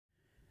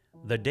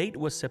The date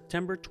was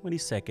September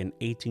 22nd,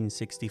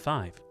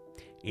 1865.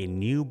 A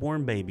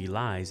newborn baby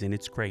lies in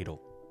its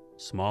cradle.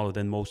 Smaller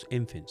than most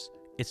infants,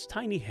 its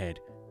tiny head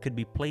could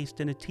be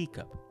placed in a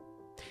teacup.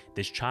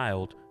 This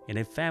child, in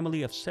a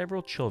family of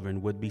several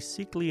children, would be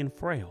sickly and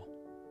frail.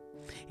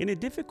 In a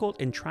difficult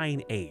and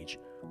trying age,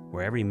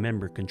 where every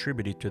member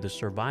contributed to the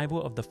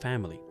survival of the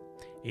family,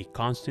 a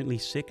constantly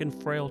sick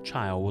and frail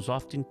child was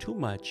often too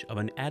much of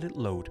an added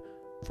load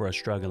for a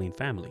struggling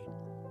family.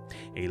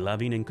 A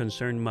loving and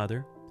concerned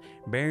mother,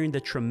 bearing the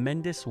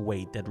tremendous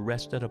weight that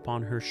rested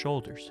upon her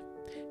shoulders,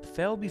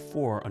 fell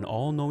before an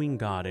all-knowing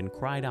God and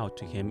cried out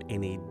to him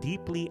in a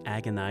deeply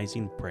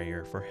agonizing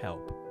prayer for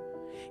help.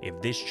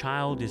 If this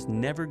child is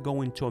never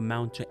going to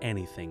amount to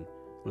anything,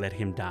 let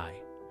him die.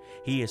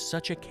 He is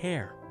such a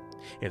care.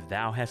 If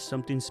thou hast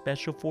something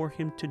special for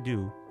him to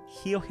do,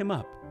 heal him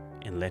up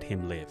and let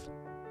him live.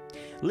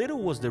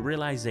 Little was the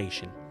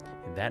realization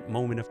in that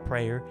moment of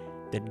prayer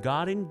that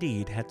God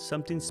indeed had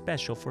something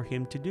special for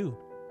him to do.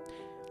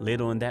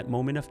 Little in that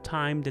moment of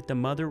time did the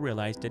mother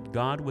realize that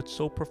God would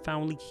so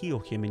profoundly heal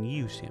him and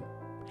use him.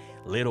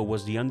 Little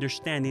was the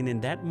understanding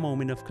in that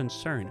moment of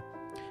concern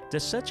that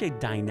such a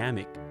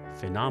dynamic,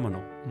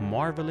 phenomenal,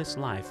 marvelous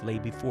life lay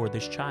before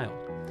this child.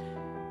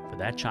 For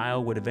that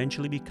child would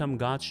eventually become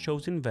God's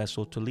chosen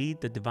vessel to lead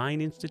the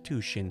divine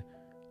institution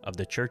of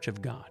the Church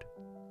of God.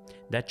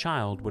 That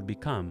child would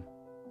become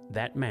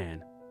that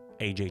man,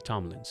 A.J.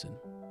 Tomlinson.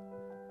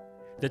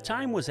 The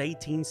time was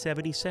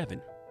 1877.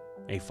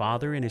 A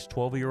father and his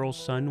 12-year-old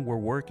son were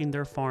working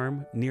their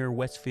farm near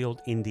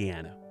Westfield,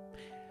 Indiana.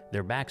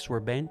 Their backs were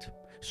bent,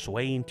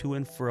 swaying to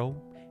and fro,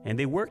 and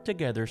they worked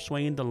together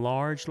swaying the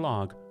large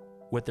log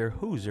with their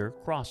Hoosier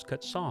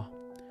crosscut saw.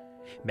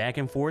 Back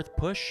and forth,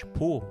 push,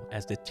 pull,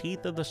 as the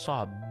teeth of the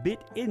saw bit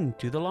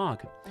into the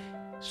log.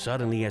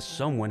 Suddenly, as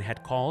someone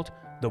had called,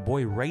 the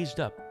boy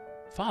raised up.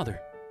 "Father,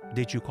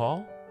 did you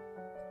call?"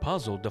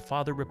 Puzzled, the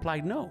father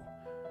replied, "No."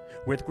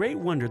 With great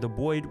wonder, the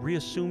boy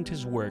reassumed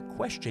his work,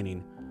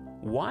 questioning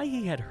why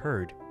he had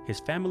heard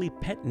his family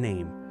pet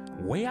name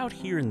way out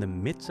here in the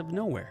midst of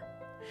nowhere.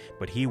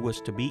 But he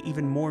was to be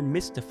even more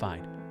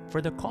mystified,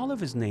 for the call of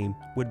his name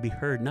would be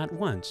heard not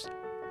once,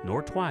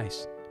 nor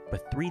twice,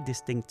 but 3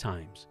 distinct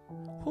times.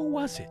 Who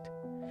was it?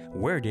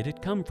 Where did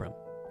it come from?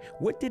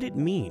 What did it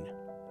mean?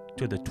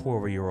 To the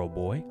 12-year-old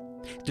boy,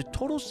 the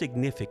total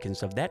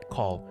significance of that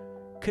call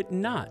could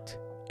not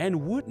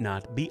and would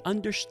not be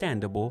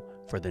understandable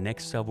for the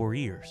next several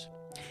years.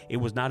 It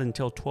was not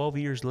until 12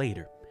 years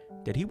later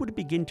that he would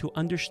begin to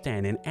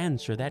understand and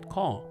answer that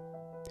call.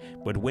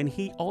 But when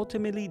he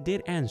ultimately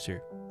did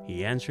answer,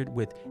 he answered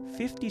with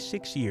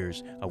 56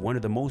 years of one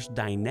of the most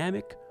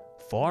dynamic,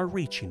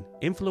 far-reaching,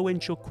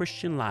 influential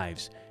Christian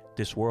lives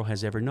this world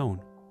has ever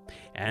known.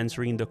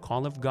 Answering the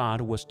call of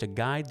God was to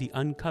guide the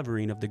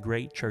uncovering of the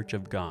great Church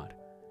of God.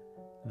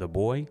 The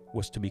boy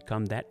was to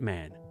become that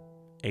man,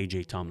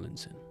 A.J.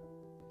 Tomlinson.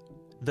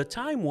 The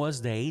time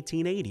was the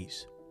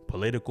 1880s.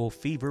 Political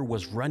fever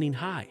was running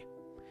high.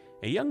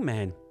 A young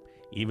man,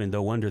 even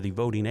though under the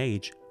voting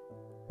age,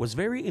 was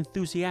very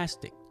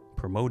enthusiastic,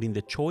 promoting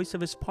the choice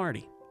of his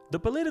party. The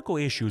political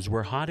issues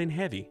were hot and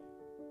heavy,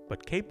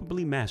 but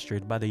capably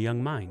mastered by the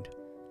young mind.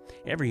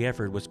 Every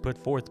effort was put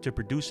forth to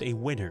produce a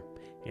winner,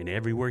 and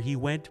everywhere he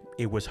went,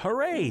 it was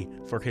hooray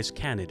for his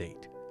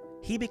candidate.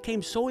 He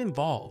became so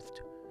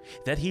involved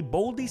that he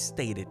boldly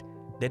stated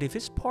that if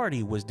his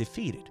party was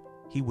defeated,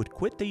 he would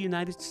quit the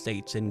United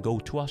States and go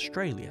to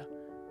Australia.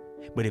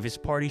 But if his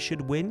party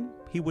should win,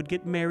 he would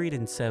get married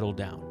and settle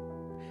down.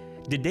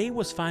 The day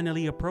was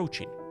finally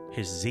approaching.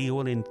 His zeal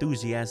and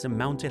enthusiasm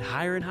mounted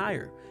higher and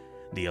higher.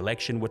 The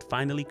election would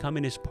finally come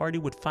and his party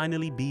would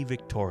finally be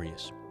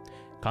victorious.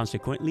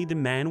 Consequently, the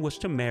man was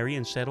to marry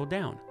and settle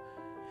down.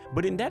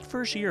 But in that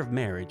first year of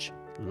marriage,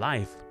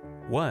 life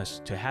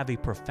was to have a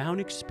profound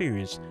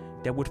experience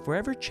that would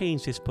forever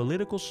change his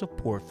political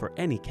support for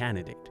any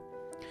candidate.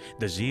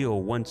 The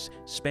zeal once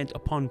spent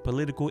upon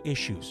political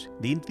issues,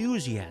 the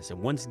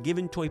enthusiasm once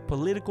given to a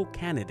political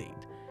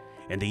candidate,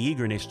 and the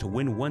eagerness to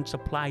win once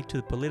applied to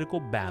the political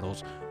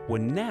battles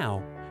would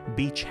now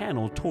be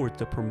channeled towards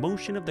the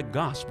promotion of the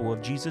gospel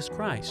of Jesus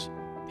Christ.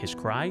 His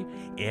cry,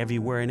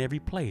 everywhere and every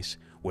place,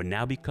 would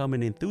now become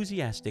an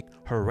enthusiastic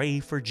hooray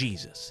for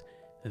Jesus.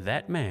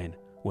 That man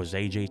was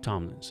A.J.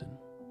 Tomlinson.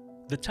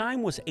 The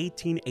time was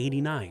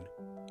 1889.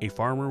 A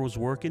farmer was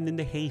working in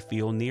the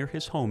hayfield near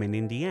his home in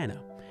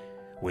Indiana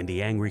when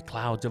the angry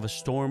clouds of a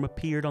storm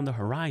appeared on the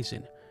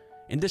horizon,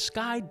 and the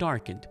sky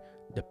darkened.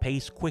 The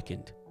pace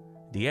quickened.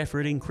 The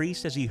effort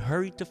increased as he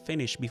hurried to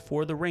finish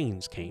before the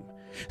rains came.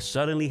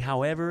 Suddenly,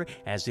 however,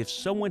 as if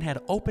someone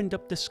had opened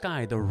up the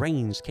sky, the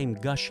rains came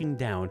gushing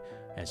down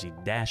as he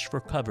dashed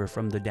for cover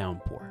from the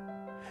downpour.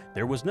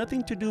 There was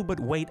nothing to do but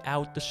wait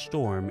out the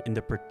storm in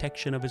the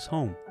protection of his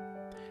home.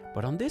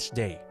 But on this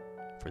day,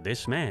 for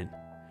this man,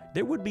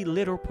 there would be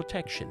little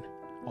protection.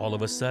 All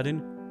of a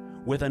sudden,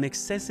 with an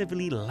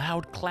excessively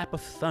loud clap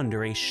of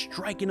thunder, a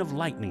striking of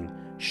lightning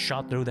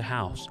shot through the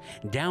house,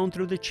 down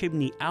through the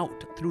chimney,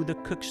 out through the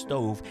cook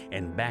stove,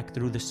 and back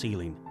through the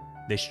ceiling.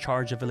 This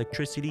charge of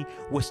electricity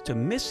was to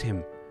miss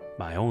him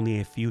by only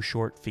a few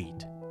short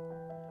feet.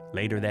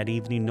 Later that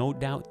evening, no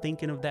doubt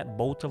thinking of that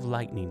bolt of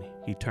lightning,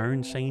 he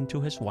turned, saying to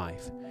his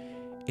wife,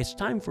 "It's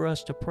time for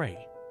us to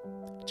pray."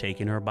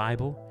 Taking her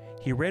Bible,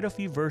 he read a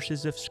few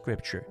verses of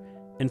scripture,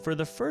 and for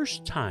the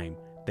first time,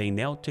 they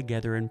knelt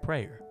together in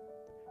prayer.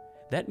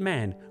 That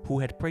man who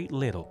had prayed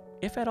little,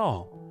 if at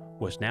all,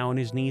 was now on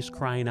his knees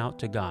crying out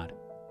to God.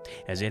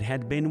 As it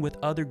had been with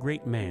other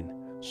great men,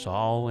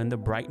 Saul in the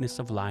brightness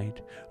of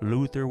light,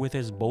 Luther with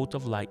his bolt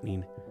of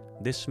lightning,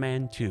 this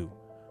man too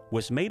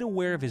was made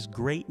aware of his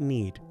great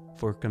need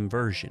for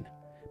conversion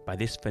by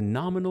this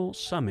phenomenal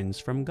summons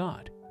from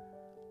God.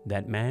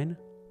 That man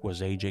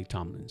was A.J.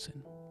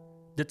 Tomlinson.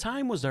 The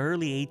time was the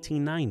early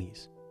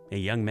 1890s. A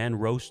young man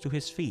rose to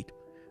his feet,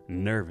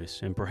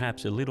 nervous and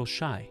perhaps a little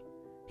shy.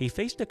 He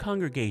faced the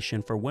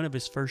congregation for one of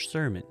his first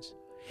sermons.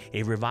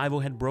 A revival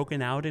had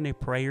broken out in a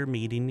prayer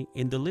meeting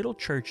in the little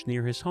church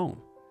near his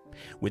home.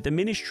 With the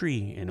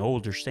ministry and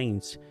older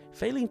saints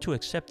failing to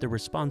accept the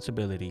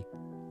responsibility,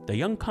 the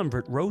young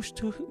convert rose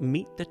to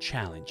meet the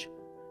challenge.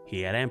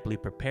 He had amply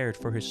prepared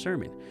for his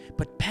sermon,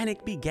 but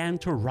panic began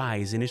to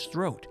rise in his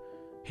throat.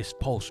 His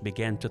pulse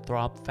began to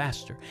throb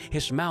faster,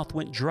 his mouth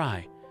went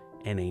dry,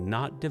 and a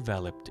knot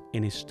developed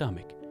in his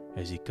stomach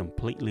as he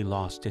completely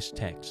lost his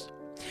text.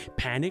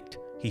 Panicked,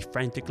 he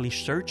frantically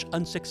searched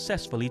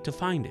unsuccessfully to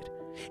find it.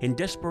 In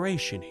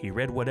desperation, he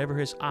read whatever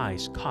his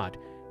eyes caught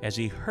as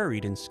he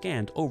hurried and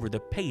scanned over the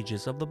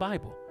pages of the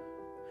Bible.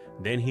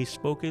 Then he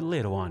spoke a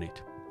little on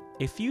it,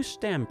 a few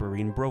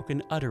stammering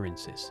broken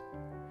utterances.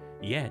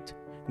 Yet,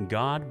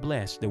 God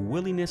blessed the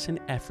willingness and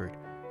effort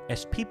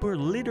as people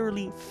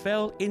literally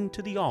fell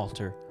into the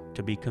altar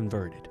to be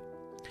converted.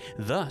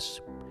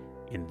 Thus,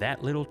 in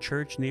that little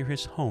church near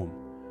his home,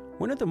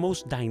 one of the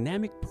most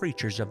dynamic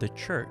preachers of the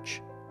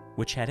church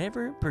which had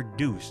ever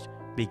produced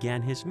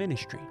began his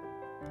ministry.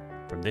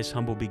 From this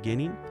humble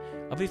beginning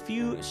of a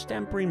few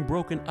stammering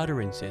broken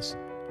utterances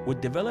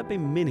would develop a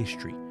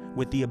ministry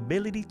with the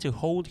ability to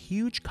hold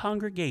huge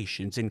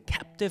congregations in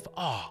captive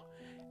awe,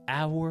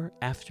 hour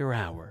after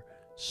hour,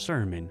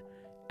 sermon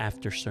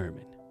after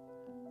sermon.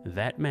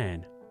 That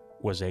man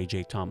was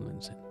A.J.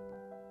 Tomlinson.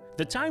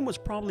 The time was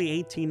probably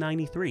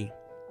 1893.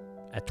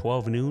 At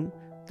 12 noon,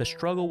 the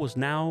struggle was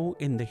now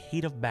in the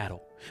heat of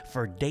battle.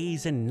 For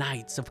days and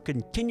nights of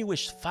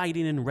continuous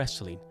fighting and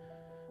wrestling,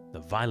 the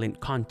violent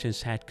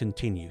contest had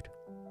continued.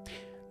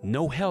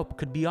 No help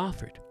could be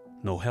offered.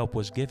 No help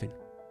was given.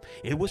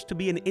 It was to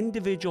be an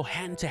individual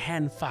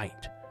hand-to-hand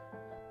fight.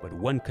 But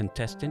one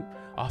contestant,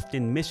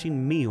 often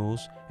missing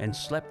meals and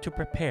slept to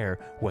prepare,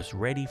 was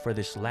ready for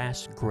this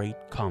last great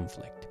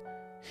conflict.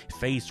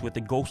 Faced with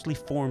the ghostly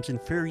forms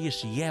and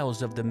furious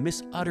yells of the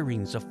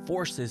misutterings of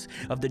forces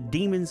of the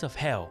demons of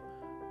hell,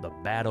 the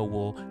battle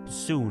will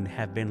soon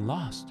have been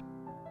lost.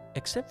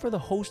 Except for the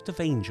host of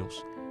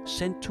angels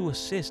sent to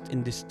assist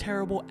in this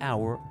terrible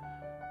hour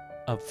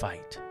of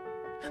fight.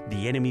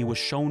 The enemy was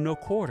shown no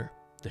quarter.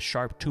 The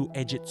sharp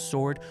two-edged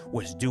sword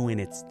was doing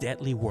its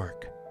deadly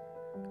work.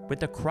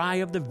 With the cry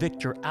of the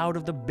victor out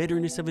of the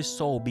bitterness of his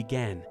soul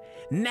began,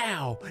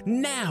 "Now,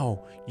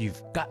 now,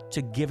 you've got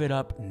to give it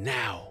up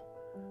now."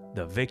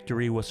 The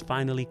victory was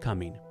finally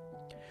coming.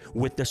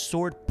 With the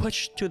sword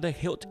pushed to the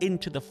hilt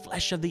into the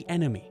flesh of the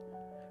enemy.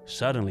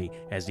 Suddenly,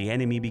 as the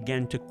enemy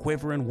began to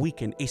quiver and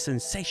weaken, a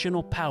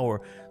sensational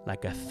power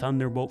like a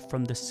thunderbolt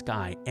from the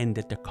sky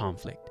ended the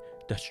conflict.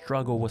 The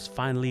struggle was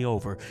finally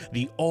over.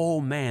 The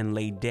old man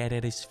lay dead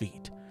at his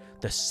feet.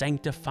 The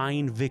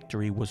sanctifying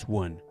victory was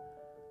won.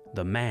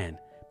 The man,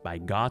 by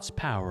God's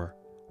power,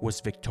 was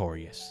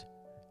victorious.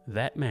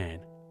 That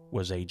man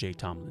was A.J.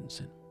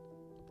 Tomlinson.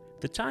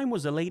 The time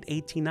was the late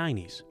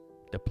 1890s.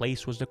 The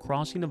place was the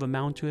crossing of a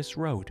mountainous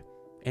road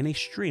and a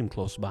stream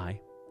close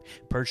by.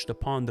 Perched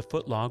upon the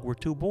footlog were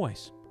two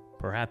boys,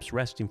 perhaps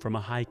resting from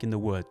a hike in the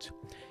woods,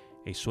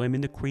 a swim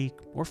in the creek,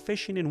 or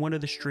fishing in one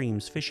of the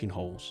stream's fishing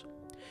holes.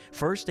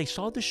 First, they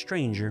saw the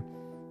stranger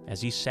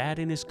as he sat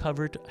in his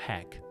covered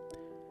hack.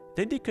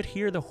 Then they could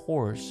hear the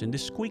horse and the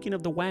squeaking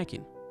of the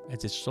wagon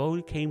as it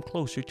slowly came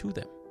closer to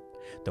them.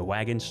 The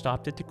wagon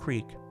stopped at the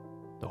creek.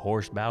 The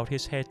horse bowed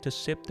his head to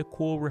sip the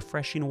cool,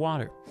 refreshing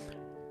water.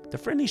 The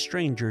friendly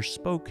stranger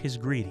spoke his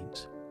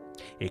greetings.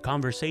 A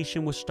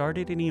conversation was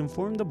started, and he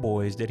informed the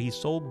boys that he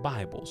sold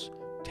Bibles,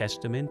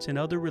 Testaments, and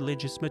other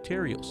religious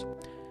materials.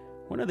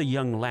 One of the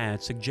young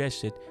lads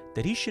suggested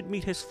that he should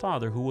meet his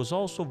father, who was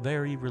also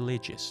very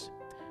religious.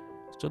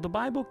 So the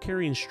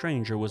Bible-carrying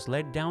stranger was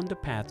led down the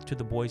path to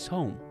the boy's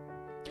home.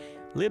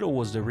 Little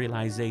was the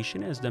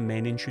realization as the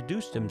men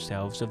introduced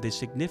themselves of the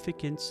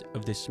significance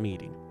of this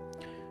meeting,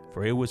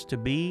 for it was to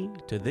be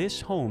to this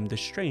home the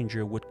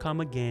stranger would come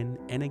again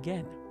and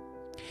again.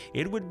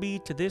 It would be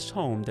to this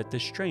home that the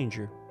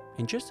stranger,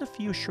 in just a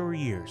few short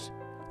years,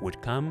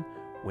 would come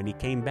when he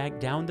came back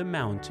down the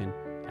mountain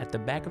at the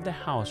back of the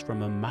house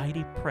from a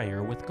mighty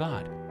prayer with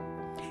God.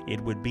 It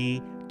would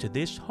be to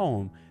this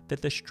home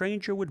that the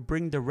stranger would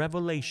bring the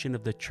revelation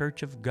of the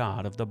Church of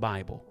God of the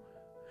Bible.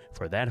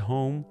 For that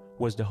home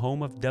was the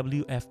home of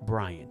W.F.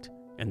 Bryant,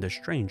 and the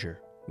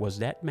stranger was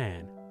that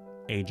man,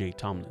 A.J.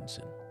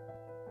 Tomlinson.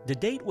 The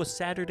date was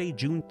Saturday,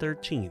 June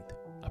 13th,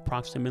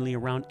 approximately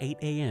around 8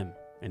 a.m.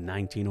 in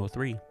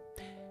 1903.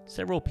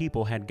 Several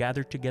people had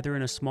gathered together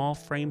in a small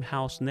frame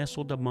house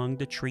nestled among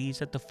the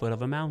trees at the foot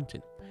of a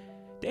mountain.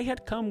 They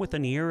had come with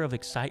an air of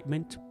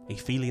excitement, a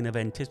feeling of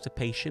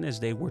anticipation as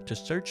they were to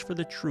search for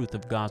the truth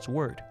of God's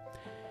Word.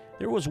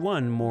 There was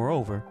one,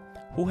 moreover,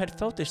 who had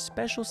felt a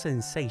special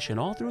sensation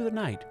all through the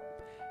night,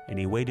 and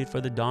he waited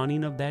for the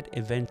dawning of that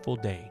eventful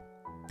day.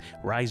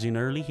 Rising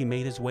early, he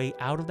made his way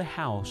out of the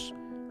house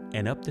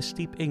and up the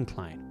steep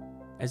incline,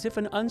 as if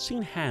an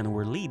unseen hand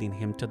were leading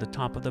him to the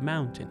top of the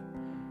mountain.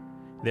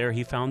 There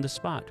he found the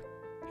spot.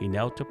 He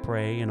knelt to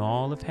pray, and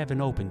all of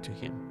heaven opened to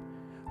him.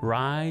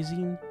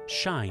 Rising,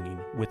 shining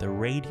with the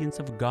radiance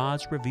of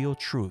God's revealed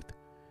truth,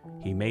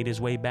 he made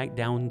his way back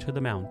down to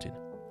the mountain.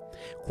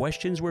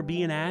 Questions were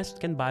being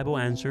asked and Bible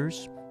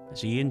answers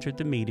as he entered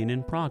the meeting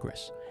in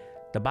progress.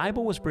 The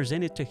Bible was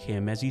presented to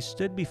him as he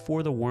stood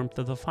before the warmth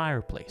of the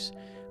fireplace,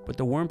 but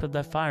the warmth of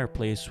that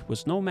fireplace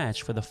was no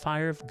match for the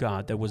fire of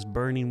God that was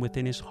burning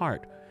within his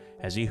heart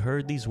as he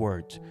heard these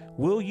words,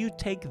 "Will you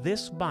take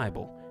this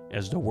Bible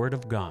as the Word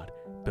of God,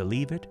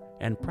 believe it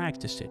and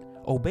practice it,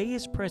 obey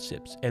His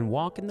precepts, and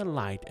walk in the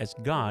light as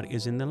God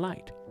is in the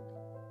light?"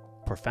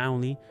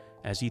 Profoundly,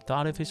 as he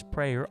thought of his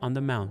prayer on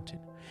the mountain,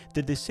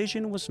 the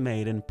decision was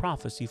made and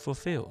prophecy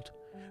fulfilled.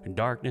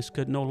 Darkness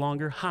could no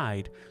longer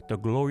hide the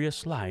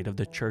glorious light of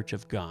the Church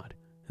of God.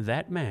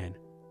 That man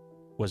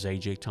was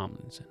A.J.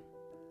 Tomlinson.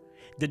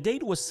 The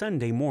date was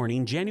Sunday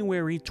morning,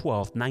 January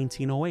 12,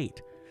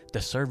 1908.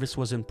 The service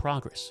was in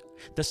progress.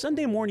 The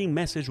Sunday morning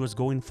message was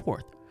going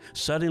forth.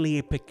 Suddenly,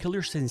 a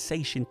peculiar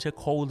sensation took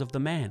hold of the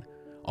man.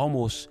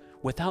 Almost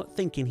without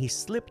thinking, he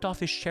slipped off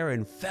his chair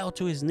and fell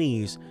to his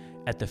knees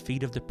at the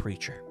feet of the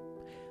preacher.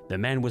 The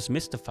man was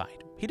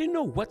mystified. He didn't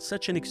know what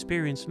such an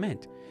experience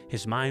meant.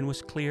 His mind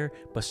was clear,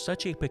 but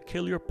such a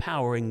peculiar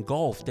power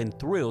engulfed and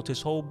thrilled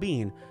his whole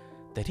being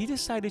that he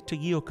decided to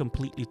yield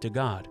completely to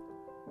God.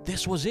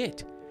 This was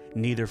it.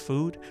 Neither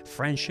food,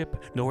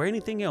 friendship, nor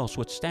anything else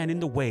would stand in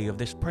the way of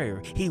this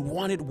prayer. He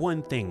wanted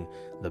one thing,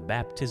 the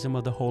baptism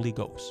of the Holy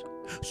Ghost.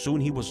 Soon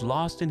he was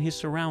lost in his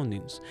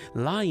surroundings,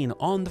 lying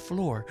on the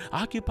floor,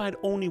 occupied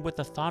only with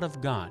the thought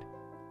of God.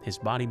 His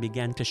body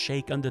began to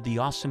shake under the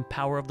awesome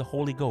power of the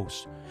Holy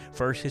Ghost.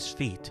 First his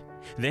feet,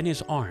 then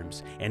his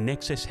arms, and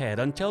next his head,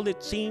 until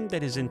it seemed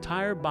that his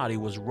entire body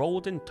was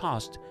rolled and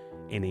tossed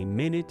in a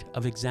minute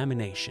of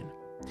examination.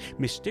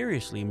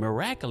 Mysteriously,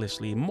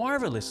 miraculously,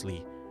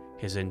 marvelously,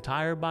 his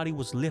entire body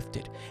was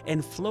lifted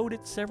and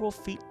floated several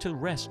feet to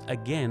rest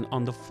again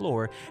on the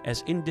floor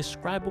as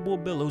indescribable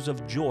billows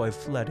of joy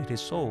flooded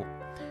his soul.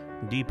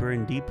 Deeper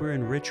and deeper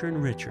and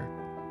richer,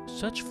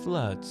 such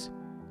floods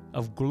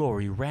of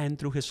glory ran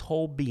through his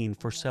whole being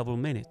for several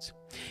minutes.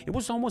 It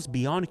was almost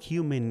beyond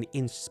human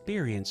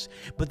experience,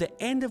 but the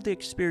end of the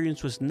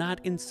experience was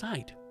not in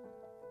sight.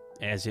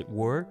 As it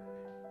were,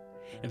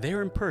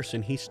 there in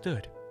person he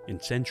stood, in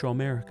Central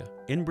America,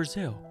 in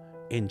Brazil,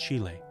 in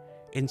Chile,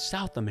 in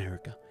South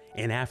America,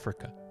 in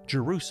Africa,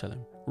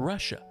 Jerusalem,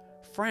 Russia,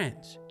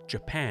 France,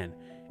 Japan,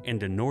 and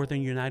the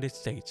northern United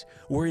States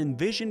were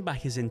envisioned by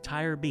his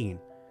entire being,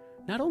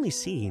 not only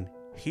seeing,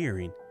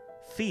 hearing,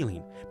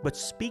 feeling, but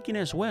speaking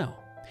as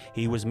well.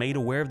 He was made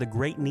aware of the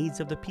great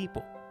needs of the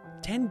people.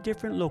 10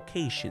 different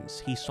locations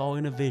he saw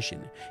in a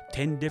vision,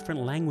 10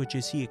 different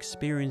languages he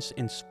experienced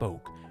and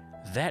spoke.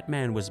 That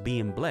man was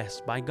being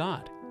blessed by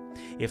God.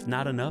 If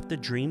not enough, the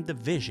dream, the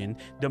vision,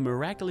 the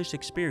miraculous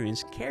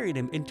experience carried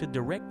him into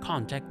direct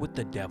contact with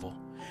the devil.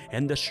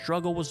 And the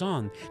struggle was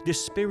on. The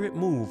Spirit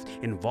moved,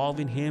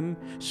 involving him,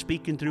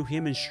 speaking through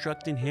him,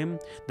 instructing him.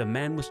 The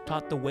man was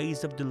taught the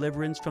ways of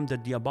deliverance from the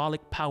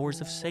diabolic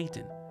powers of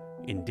Satan.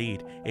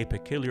 Indeed, a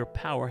peculiar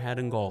power had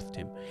engulfed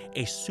him.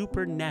 A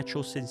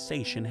supernatural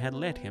sensation had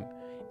led him.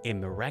 A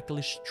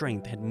miraculous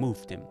strength had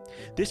moved him.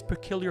 This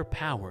peculiar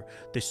power,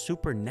 the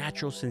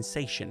supernatural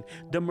sensation,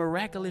 the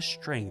miraculous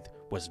strength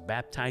was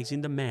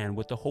baptizing the man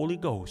with the Holy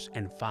Ghost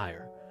and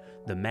fire.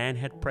 The man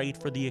had prayed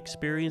for the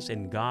experience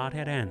and God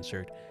had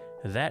answered.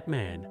 That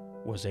man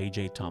was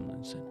A.J.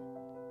 Tomlinson.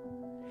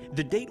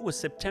 The date was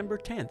September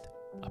 10th,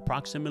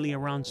 approximately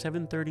around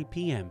 7:30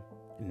 p.m.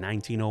 in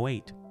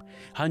 1908.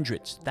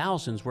 Hundreds,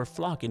 thousands were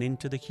flocking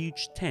into the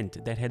huge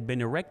tent that had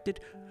been erected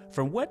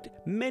from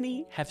what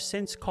many have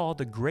since called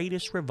the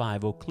greatest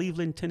revival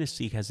Cleveland,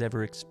 Tennessee has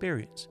ever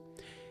experienced.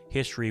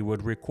 History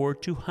would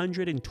record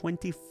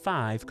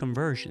 225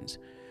 conversions,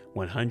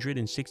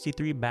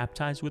 163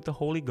 baptized with the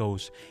Holy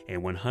Ghost,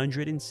 and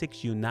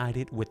 106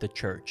 united with the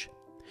church.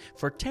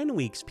 For 10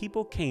 weeks,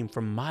 people came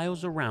from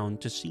miles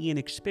around to see and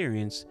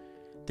experience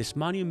this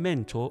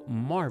monumental,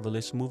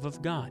 marvelous move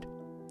of God.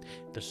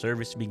 The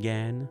service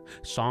began,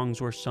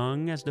 songs were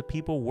sung as the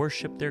people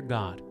worshiped their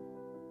God.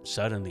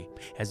 Suddenly,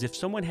 as if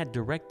someone had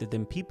directed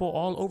them, people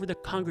all over the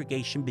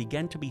congregation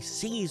began to be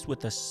seized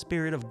with a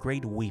spirit of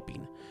great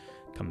weeping.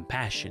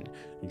 Compassion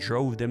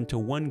drove them to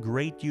one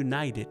great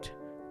united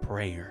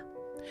prayer.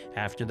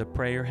 After the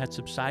prayer had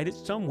subsided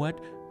somewhat,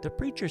 the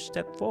preacher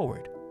stepped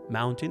forward,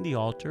 Mounting the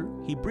altar,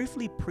 he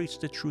briefly preached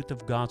the truth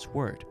of God's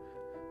word.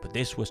 But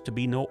this was to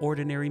be no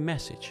ordinary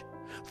message,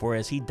 for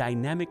as he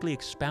dynamically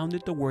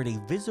expounded the word, a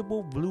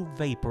visible blue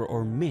vapor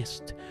or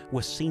mist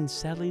was seen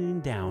settling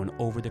down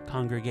over the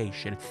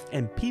congregation,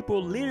 and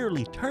people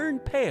literally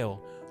turned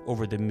pale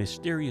over the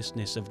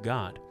mysteriousness of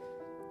God.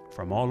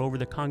 From all over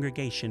the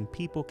congregation,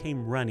 people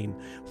came running,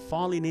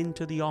 falling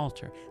into the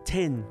altar.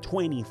 10,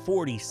 20,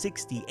 40,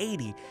 60,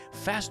 80.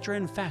 Faster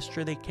and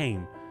faster they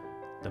came.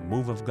 The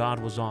move of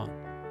God was on.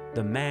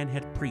 The man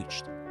had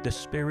preached. The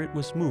Spirit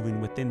was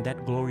moving within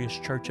that glorious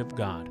church of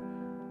God.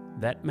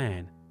 That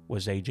man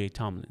was A.J.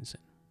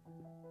 Tomlinson.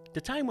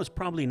 The time was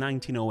probably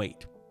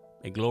 1908.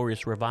 A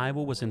glorious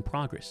revival was in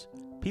progress.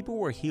 People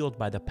were healed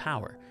by the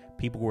power.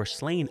 People were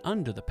slain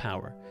under the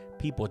power.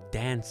 People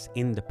danced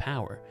in the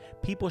power.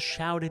 People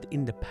shouted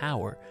in the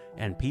power.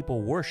 And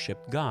people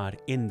worshiped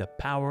God in the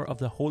power of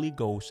the Holy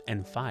Ghost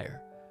and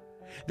fire.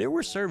 There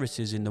were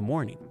services in the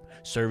morning,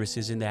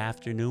 services in the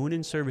afternoon,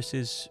 and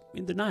services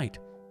in the night.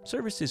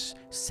 Services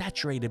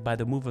saturated by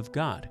the move of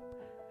God.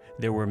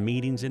 There were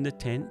meetings in the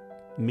tent,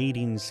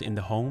 meetings in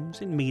the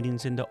homes, and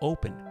meetings in the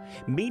open.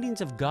 Meetings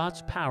of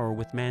God's power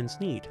with man's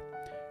need.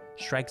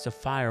 Strikes of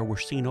fire were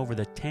seen over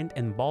the tent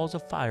and balls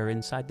of fire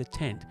inside the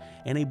tent,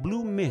 and a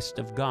blue mist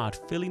of God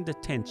filling the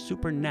tent,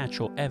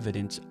 supernatural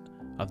evidence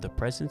of the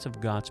presence of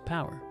God's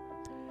power.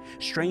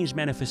 Strange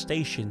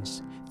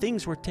manifestations,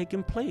 things were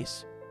taking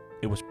place.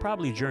 It was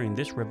probably during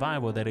this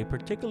revival that a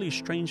particularly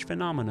strange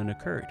phenomenon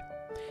occurred.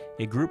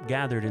 A group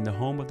gathered in the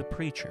home of the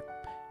preacher.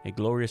 A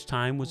glorious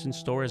time was in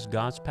store as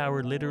God's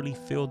power literally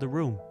filled the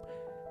room.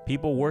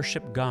 People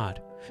worshiped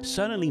God.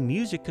 Suddenly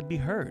music could be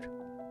heard.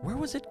 Where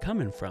was it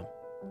coming from?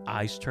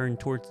 Eyes turned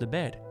towards the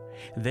bed.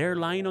 There,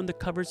 lying on the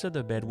covers of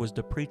the bed, was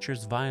the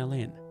preacher's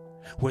violin.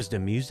 Was the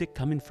music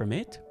coming from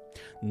it?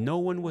 No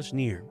one was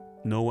near.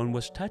 No one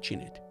was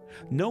touching it.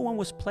 No one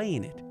was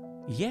playing it.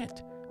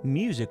 Yet,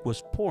 music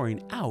was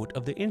pouring out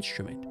of the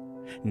instrument.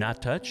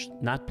 Not touched,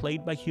 not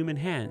played by human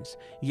hands,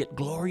 yet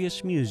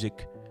glorious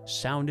music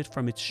sounded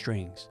from its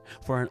strings,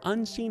 for an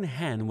unseen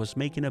hand was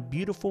making a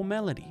beautiful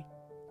melody.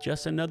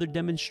 Just another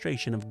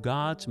demonstration of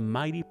God's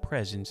mighty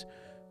presence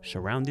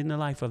surrounding the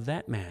life of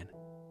that man,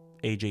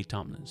 A.J.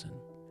 Tomlinson.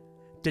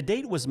 The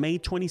date was May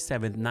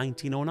 27,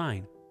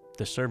 1909.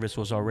 The service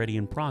was already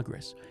in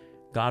progress.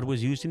 God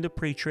was using the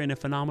preacher in a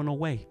phenomenal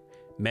way.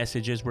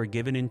 Messages were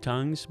given in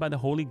tongues by the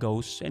Holy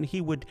Ghost, and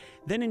he would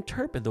then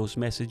interpret those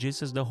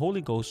messages as the Holy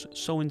Ghost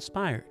so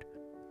inspired.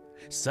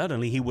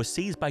 Suddenly, he was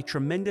seized by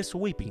tremendous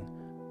weeping,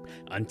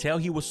 until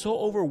he was so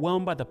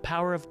overwhelmed by the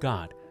power of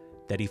God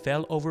that he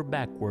fell over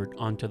backward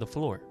onto the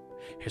floor.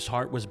 His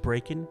heart was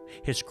breaking.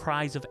 His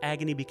cries of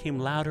agony became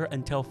louder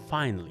until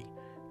finally,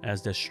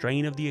 as the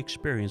strain of the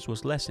experience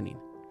was lessening,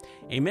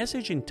 a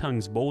message in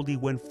tongues boldly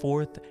went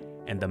forth,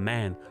 and the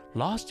man,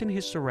 lost in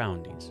his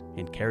surroundings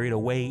and carried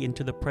away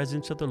into the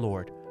presence of the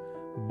Lord,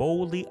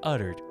 boldly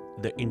uttered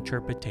the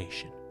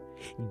interpretation.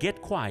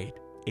 "Get quiet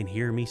and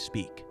hear me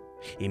speak."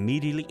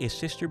 Immediately a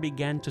sister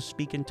began to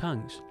speak in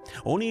tongues,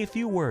 only a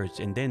few words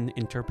and then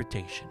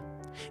interpretation.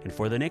 And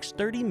for the next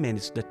 30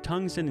 minutes, the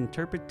tongues and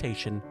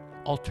interpretation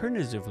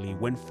alternatively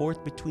went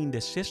forth between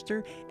the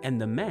sister and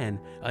the man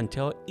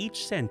until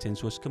each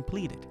sentence was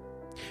completed.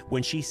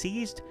 When she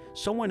ceased,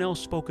 someone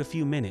else spoke a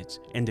few minutes,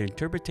 and the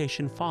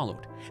interpretation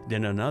followed.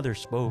 Then another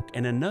spoke,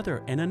 and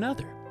another, and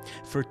another.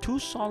 For 2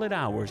 solid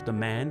hours, the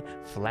man,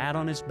 flat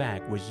on his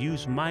back, was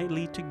used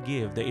mightily to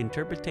give the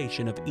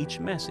interpretation of each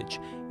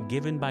message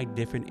given by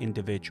different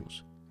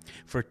individuals.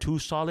 For 2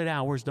 solid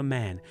hours, the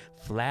man,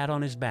 flat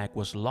on his back,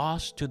 was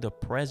lost to the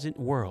present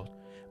world,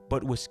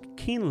 but was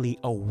keenly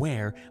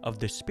aware of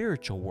the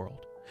spiritual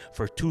world.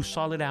 For 2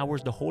 solid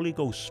hours, the Holy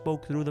Ghost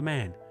spoke through the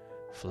man,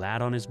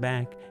 flat on his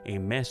back, a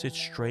message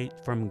straight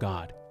from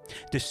God.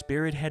 The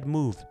Spirit had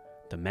moved,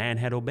 the man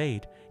had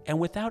obeyed, and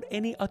without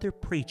any other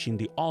preaching,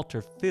 the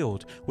altar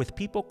filled with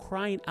people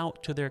crying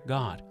out to their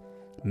God.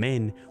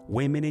 Men,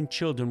 women, and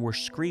children were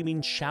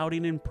screaming,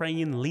 shouting, and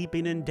praying,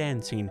 leaping and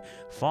dancing,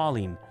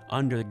 falling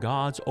under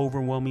God's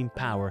overwhelming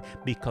power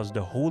because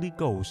the Holy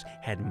Ghost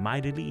had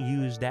mightily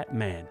used that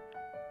man.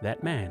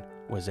 That man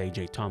was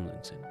A.J.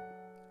 Tomlinson.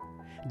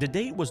 The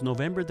date was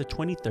November the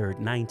 23rd,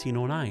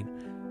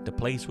 1909. The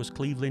place was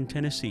Cleveland,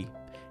 Tennessee,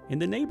 in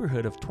the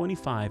neighborhood of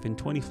 25 and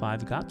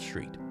 25 Gott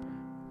Street.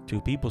 2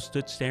 people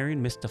stood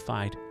staring,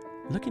 mystified,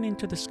 looking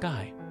into the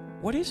sky.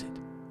 "What is it?"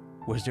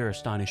 was their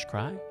astonished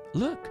cry.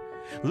 Look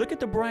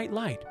at the bright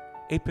light."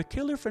 A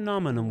peculiar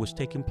phenomenon was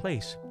taking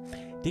place.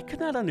 They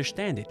could not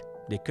understand it.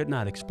 They could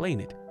not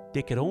explain it.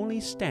 They could only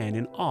stand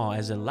in awe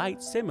as a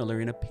light similar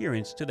in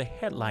appearance to the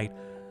headlight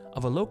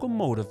of a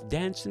locomotive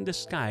danced in the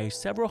sky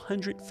several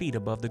hundred feet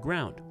above the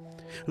ground.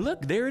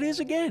 "Look, there it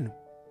is again.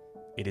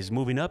 It is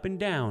moving up and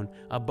down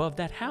above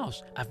that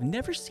house. I've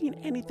never seen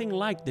anything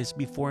like this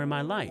before in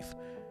my life."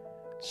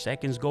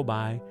 Seconds go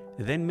by,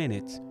 then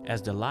minutes,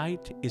 as the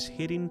light is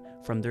hidden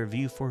from their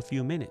view for a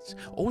few minutes,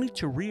 only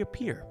to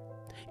reappear.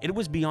 It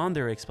was beyond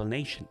their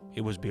explanation.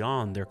 It was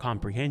beyond their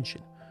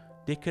comprehension.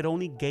 They could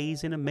only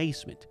gaze in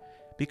amazement.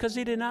 because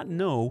they did not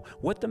know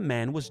what the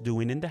man was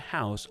doing in the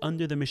house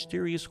under the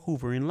mysterious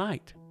hovering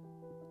light.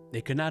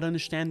 They could not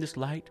understand this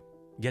light,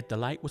 yet the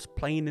light was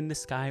playing in the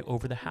sky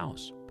over the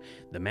house.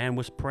 The man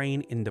was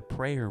praying in the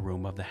prayer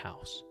room of the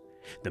house.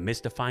 The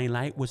mystifying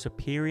light was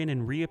appearing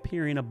and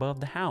reappearing above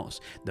the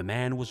house. The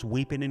man was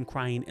weeping and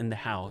crying in the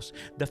house.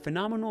 The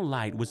phenomenal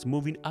light was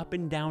moving up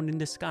and down in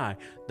the sky.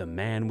 The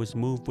man was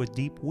moved with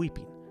deep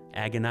weeping,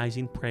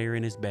 agonizing prayer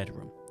in his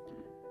bedroom.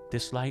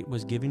 This light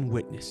was giving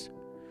witness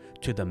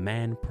to the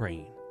man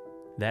praying.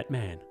 That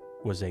man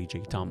was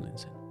A.J.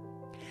 Tomlinson.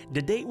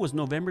 The date was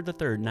November the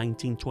 3rd,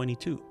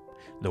 1922.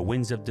 The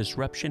winds of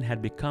disruption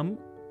had become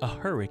a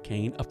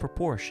hurricane of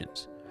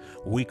proportions.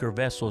 Weaker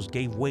vessels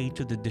gave way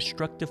to the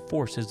destructive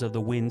forces of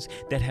the winds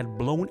that had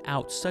blown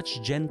out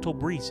such gentle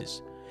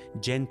breezes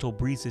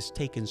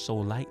taken so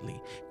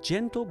lightly,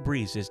 gentle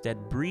breezes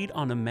that breed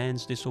on a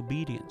man's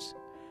disobedience,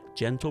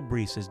 gentle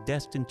breezes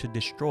destined to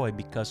destroy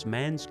because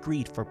man's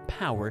greed for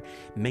power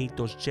made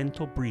those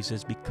gentle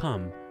breezes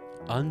become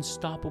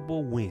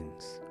unstoppable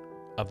winds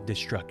of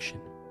destruction.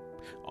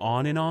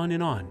 On and on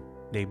and on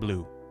they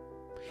blew,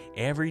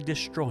 every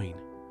destroying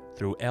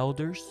through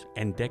elders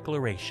and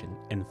declaration,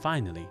 and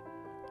finally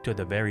to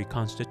the very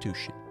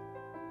Constitution.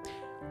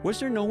 Was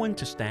there no one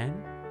to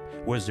stand?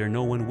 Was there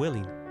no one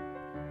willing?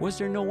 Was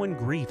there no one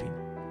grieving?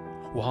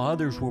 While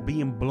others were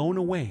being blown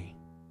away,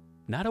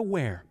 not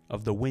aware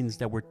of the winds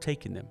that were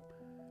taking them,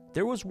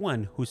 there was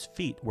one whose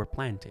feet were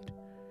planted.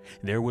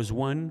 There was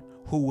one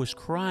who was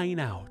crying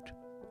out,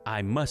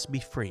 "I must be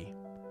free.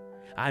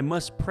 I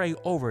must pray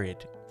over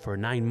it for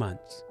 9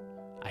 months.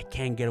 I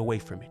can't get away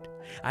from it.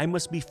 I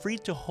must be free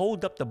to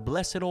hold up the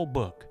blessed old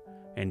book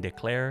and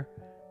declare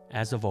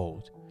as of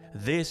old,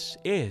 this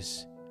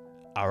is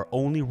our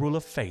only rule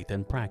of faith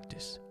and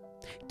practice."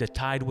 The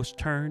tide was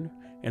turned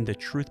and the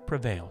truth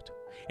prevailed,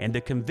 and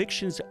the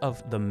convictions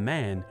of the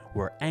man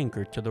were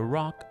anchored to the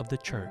rock of the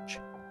church.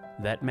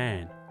 That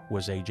man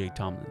was A.J.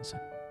 Tomlinson.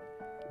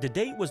 The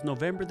date was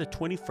November the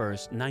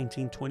 21st,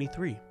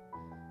 1923,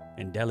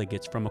 and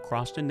delegates from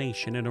across the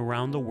nation and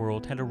around the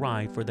world had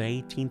arrived for the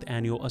 18th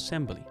Annual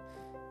Assembly.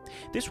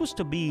 This was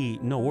to be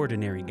no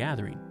ordinary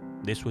gathering.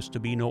 This was to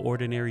be no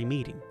ordinary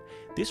meeting.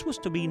 This was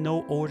to be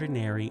no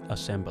ordinary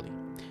assembly.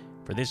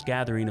 For this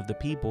gathering of the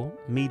people,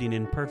 meeting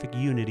in perfect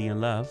unity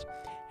and love,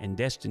 and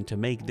destined to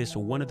make this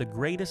one of the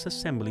greatest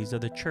assemblies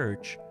of the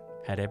church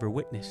had ever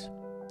witnessed.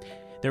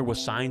 There were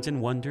signs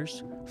and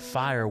wonders,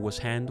 fire was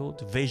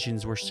handled,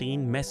 visions were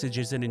seen,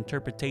 messages and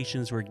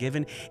interpretations were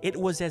given. It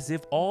was as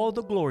if all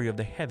the glory of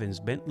the heavens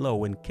bent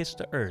low and kissed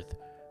the earth,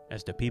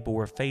 as the people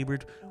were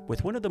favored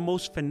with one of the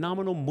most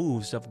phenomenal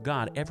moves of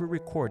God ever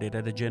recorded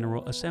at a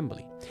General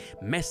Assembly.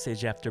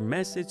 Message after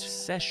message,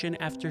 session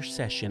after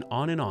session,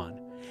 on and on.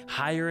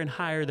 Higher and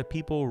higher the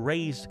people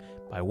raised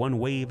by one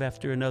wave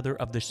after another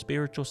of the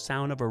spiritual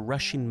sound of a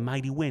rushing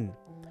mighty wind.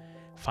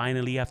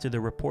 Finally, after the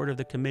report of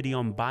the Committee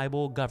on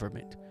Bible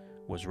Government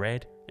was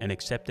read and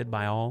accepted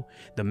by all,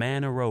 the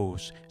man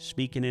arose,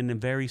 speaking in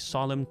very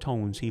solemn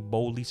tones. He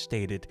boldly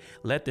stated,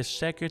 "Let the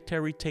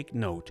secretary take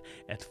note,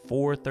 at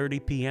 4:30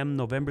 p.m.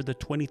 November the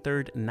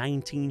 23rd,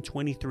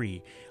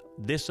 1923,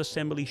 this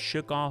assembly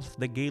shook off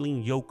the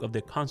galling yoke of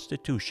the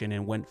Constitution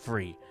and went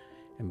free,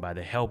 and by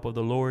the help of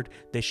the Lord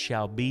this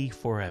shall be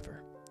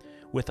forever."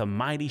 With a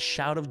mighty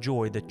shout of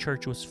joy, the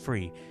church was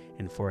free,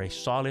 and for a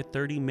solid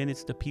 30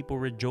 minutes the people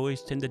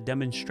rejoiced in the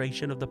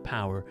demonstration of the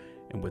power,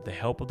 and with the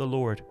help of the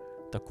Lord,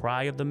 the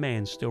cry of the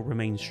man still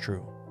remains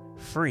true.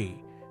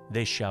 Free,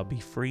 they shall be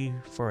free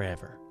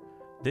forever.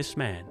 This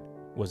man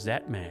was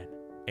that man,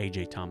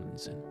 A.J.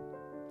 Tomlinson.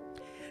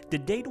 The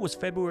date was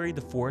February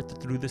the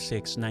 4th through the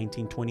 6th,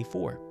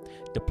 1924.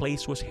 The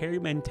place was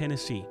Harriman,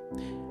 Tennessee.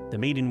 The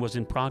meeting was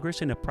in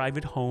progress in a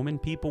private home,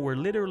 and people were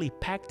literally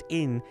packed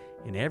in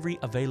every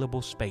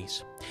available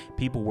space.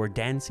 People were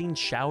dancing,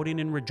 shouting,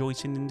 and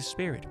rejoicing in the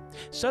Spirit.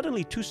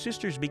 Suddenly, two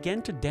sisters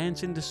began to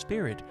dance in the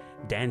Spirit,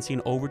 dancing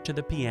over to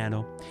the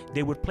piano.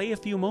 They would play a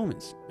few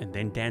moments and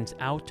then dance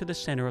out to the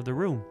center of the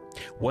room.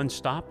 One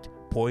stopped,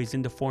 poised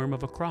in the form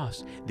of a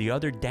cross. The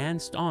other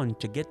danced on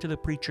to get to the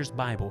preacher's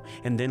Bible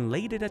and then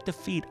laid it at the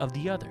feet of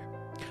the other.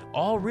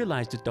 All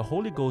realized that the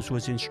Holy Ghost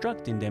was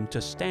instructing them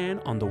to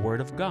stand on the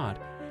Word of God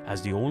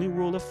as the only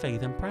rule of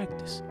faith and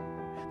practice.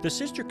 The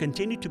sister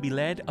continued to be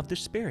led of the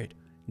Spirit,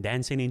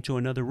 dancing into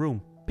another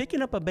room,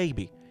 picking up a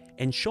baby,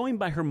 and showing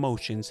by her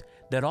motions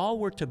that all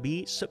were to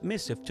be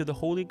submissive to the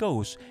Holy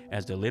Ghost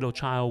as the little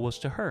child was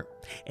to her,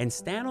 and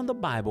stand on the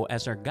Bible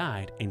as her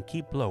guide and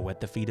keep low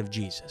at the feet of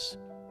Jesus.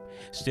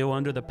 Still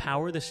under the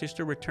power, the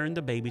sister returned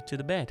the baby to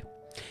the bed.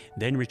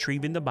 Then,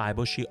 retrieving the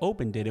Bible, she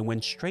opened it and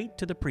went straight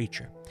to the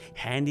preacher,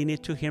 handing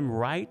it to him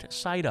right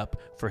side up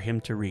for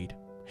him to read.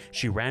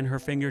 She ran her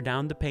finger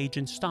down the page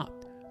and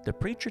stopped. The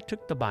preacher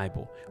took the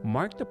Bible,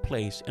 marked the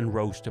place, and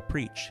rose to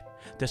preach.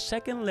 The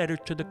second letter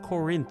to the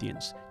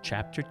Corinthians,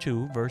 chapter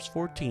 2, verse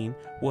 14,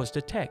 was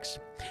the text.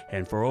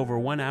 And for over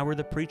 1 hour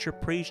the preacher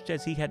preached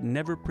as he had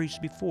never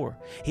preached before.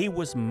 He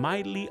was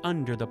mightily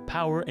under the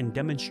power and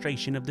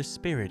demonstration of the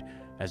Spirit,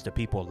 as the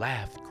people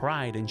laughed,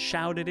 cried, and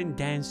shouted and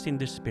danced in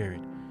the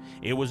Spirit.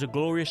 It was a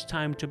glorious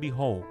time to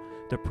behold.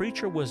 The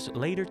preacher was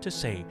later to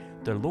say,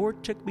 "The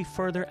Lord took me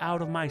further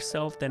out of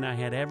myself than I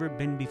had ever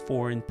been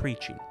before in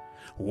preaching.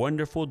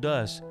 Wonderful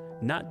does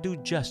not do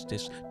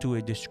justice to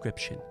a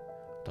description.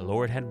 The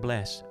Lord had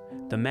blessed,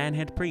 the man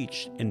had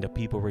preached, and the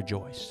people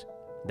rejoiced."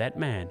 That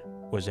man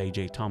was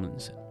A.J.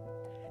 Tomlinson.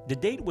 The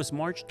date was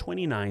March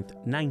 29th,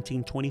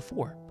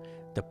 1924.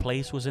 The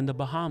place was in the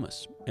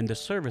Bahamas, and the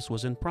service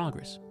was in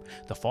progress.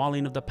 The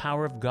falling of the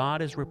power of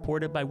God, as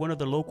reported by one of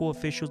the local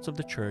officials of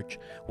the church,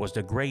 was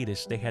the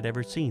greatest they had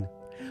ever seen.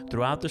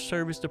 Throughout the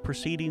service, the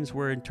proceedings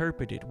were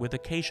interpreted with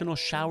occasional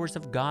showers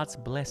of God's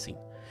blessing.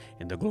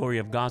 In the glory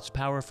of God's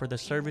power, for the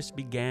service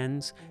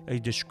begins a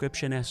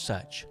description as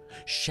such.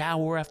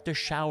 Shower after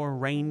shower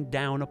rained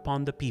down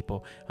upon the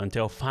people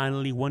until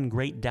finally one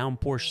great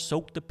downpour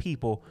soaked the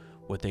people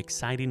with the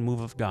exciting move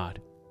of God.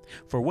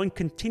 For one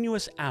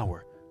continuous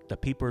hour, the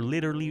people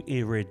literally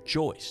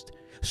rejoiced,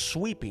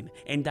 sweeping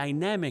and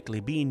dynamically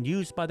being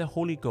used by the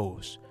Holy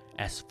Ghost.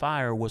 As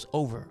fire was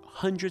over,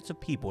 hundreds of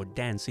people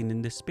dancing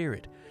in the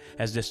Spirit,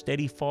 as the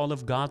steady fall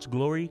of God's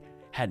glory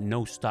had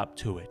no stop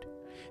to it.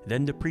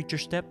 Then the preacher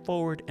stepped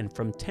forward and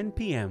from 10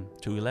 p.m.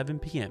 to 11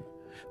 p.m.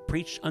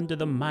 preached under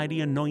the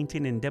mighty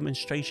anointing and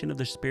demonstration of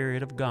the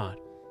Spirit of God.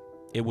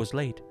 It was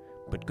late,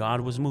 but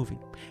God was moving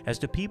as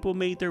the people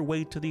made their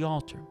way to the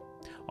altar.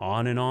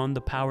 On and on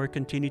the power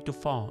continued to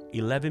fall,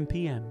 11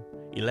 p.m.,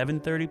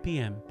 11:30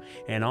 p.m.,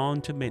 and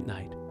on to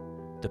midnight.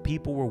 The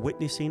people were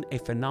witnessing a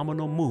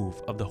phenomenal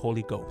move of the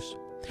Holy Ghost.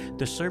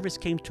 The service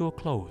came to a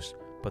close,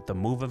 but the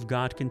move of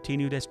God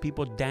continued as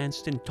people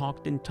danced and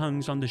talked in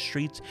tongues on the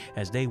streets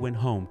as they went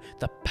home.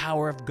 The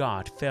power of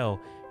God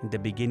fell in the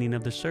beginning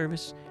of the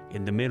service,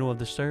 in the middle of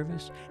the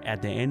service,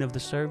 at the end of the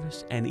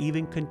service, and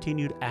even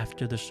continued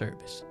after the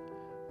service.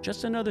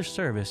 Just another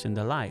service in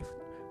the life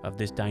of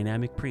this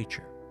dynamic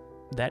preacher.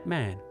 That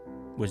man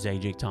was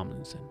A.J.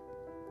 Tomlinson.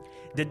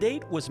 The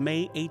date was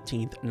May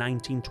 18th,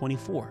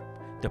 1924.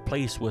 The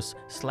place was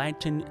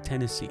Slayton,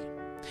 Tennessee.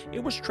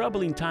 It was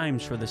troubling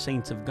times for the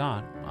saints of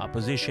God.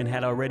 Opposition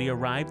had already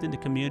arrived in the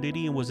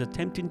community and was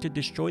attempting to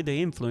destroy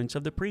the influence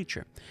of the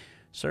preacher.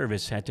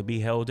 Service had to be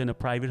held in a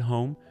private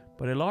home,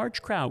 but a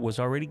large crowd was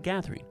already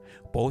gathering,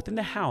 both in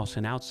the house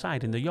and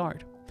outside in the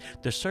yard.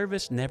 The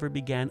service never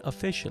began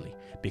officially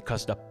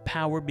because the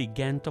power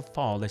began to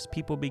fall as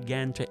people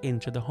began to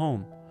enter the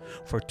home.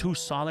 For 2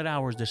 solid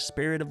hours, the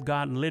Spirit of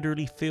God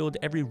literally filled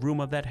every room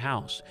of that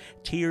house.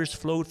 Tears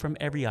flowed from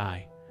every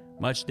eye.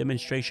 Much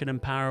demonstration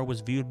and power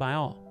was viewed by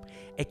all.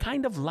 A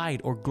kind of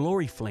light or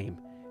glory flame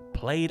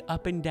played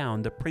up and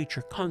down the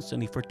preacher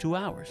constantly for 2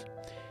 hours.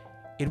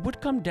 It would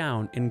come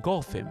down,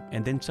 engulf him,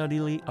 and then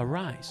suddenly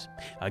arise.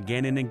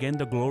 Again and again,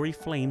 the glory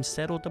flame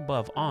settled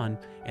above, on,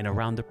 and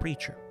around the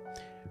preacher.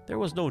 There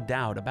was no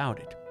doubt about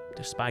it.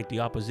 Despite the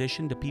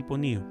opposition, the people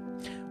knew.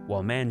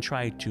 While man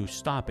tried to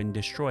stop and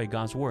destroy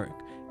God's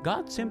work,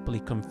 God simply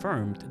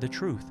confirmed the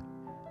truth.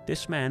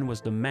 This man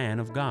was the man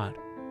of God.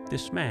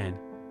 This man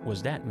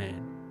was that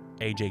man,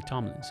 A.J.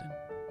 Tomlinson.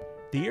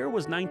 The year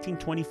was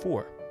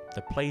 1924.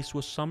 The place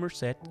was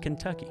Somerset,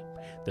 Kentucky.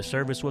 The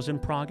service was in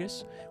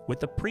progress,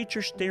 with the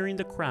preacher steering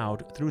the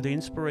crowd through the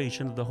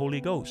inspiration of the Holy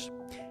Ghost.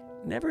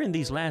 Never in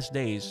these last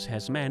days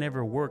has man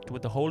ever worked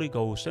with the Holy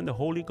Ghost and the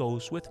Holy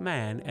Ghost with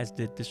man as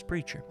did this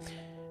preacher.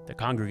 The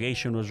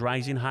congregation was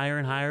rising higher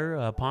and higher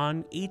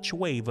upon each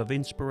wave of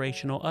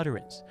inspirational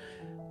utterance.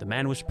 The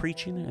man was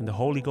preaching and the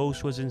Holy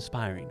Ghost was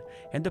inspiring,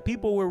 and the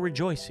people were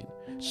rejoicing.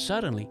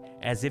 Suddenly,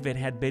 as if it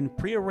had been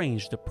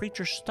prearranged, the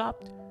preacher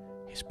stopped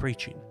his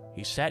preaching.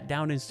 He sat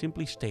down and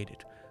simply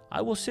stated,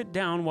 "I will sit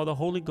down while the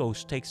Holy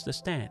Ghost takes the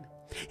stand."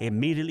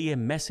 Immediately a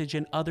message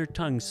in other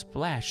tongues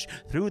flashed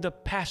through the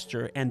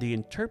pastor and the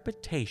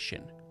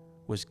interpretation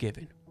was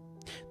given.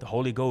 The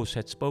Holy Ghost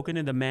had spoken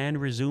and the man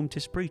resumed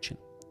his preaching.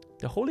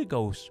 The Holy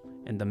Ghost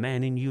and the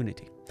man in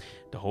unity.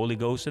 The Holy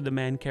Ghost and the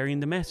man carrying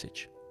the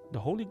message. The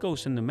Holy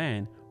Ghost and the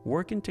man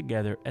working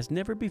together as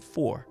never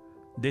before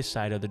this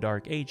side of the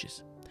dark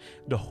ages.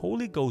 The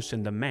Holy Ghost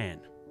and the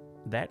man,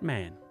 that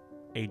man,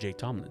 A.J.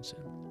 Tomlinson.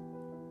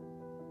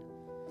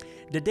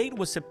 The date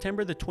was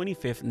September the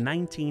 25th,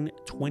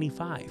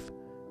 1925.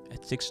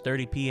 At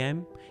 6:30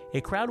 p.m.,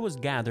 a crowd was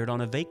gathered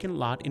on a vacant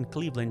lot in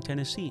Cleveland,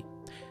 Tennessee.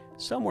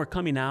 Some were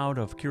coming out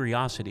of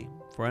curiosity,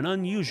 for an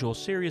unusual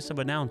series of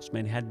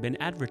announcements had been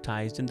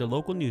advertised in the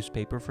local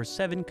newspaper for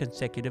 7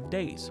 consecutive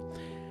days.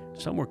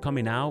 Some were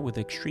coming out with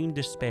extreme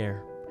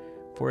despair,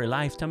 for a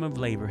lifetime of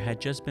labor had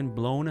just been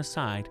blown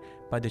aside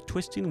by the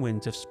twisting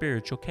winds of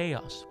spiritual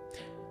chaos.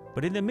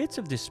 But in the midst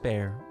of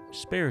despair,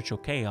 spiritual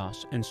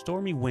chaos, and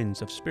stormy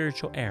winds of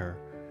spiritual error,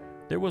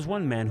 there was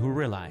one man who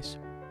realized,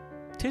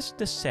 "'Tis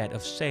the set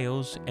of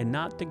sails and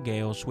not the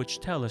gales which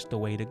tell us the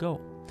way to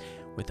go."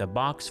 With a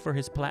box for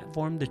his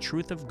platform, the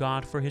truth of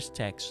God for his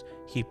text,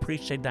 he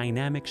preached a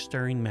dynamic,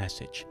 stirring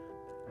message.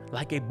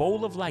 Like a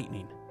bolt of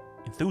lightning,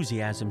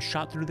 enthusiasm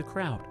shot through the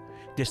crowd.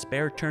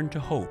 Despair turned to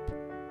hope,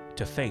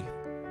 to faith,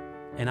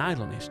 and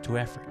idleness to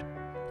effort.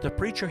 The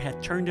preacher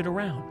had turned it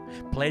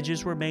around.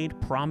 Pledges were made,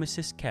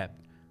 promises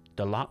kept.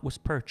 The lot was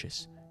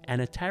purchased,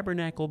 and a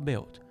tabernacle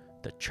built.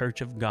 the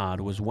Church of God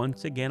was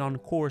once again on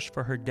course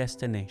for her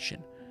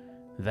destination.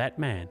 That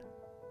man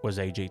was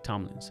A.J.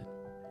 Tomlinson.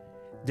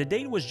 The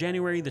date was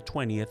January the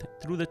 20th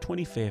through the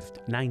 25th,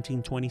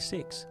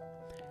 1926.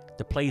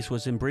 The place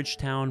was in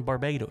Bridgetown,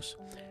 Barbados.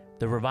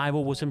 The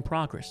revival was in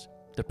progress.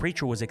 The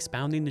preacher was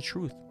expounding the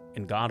truth,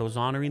 and God was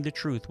honoring the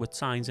truth with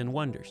signs and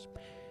wonders.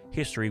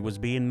 History was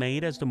being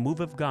made as the move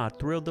of God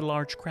thrilled the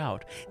large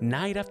crowd.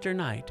 Night after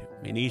night,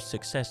 in each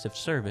successive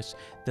service,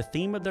 the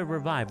theme of the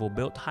revival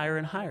built higher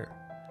and higher.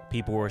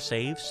 People were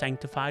saved,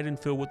 sanctified, and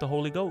filled with the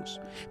Holy Ghost.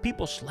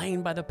 People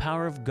slain by the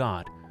power of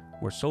God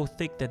were so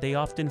thick that they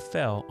often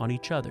fell on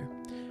each other.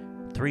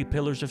 3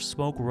 pillars of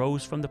smoke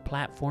rose from the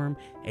platform.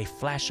 A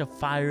flash of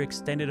fire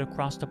extended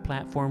across the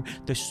platform.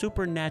 The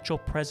supernatural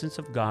presence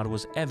of God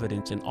was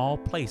evident in all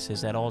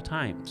places at all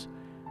times.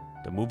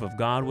 The move of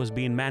God was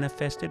being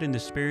manifested, and the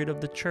spirit of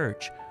the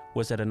church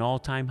was at an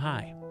all-time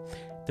high.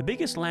 The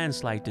biggest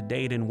landslide to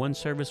date in one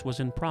service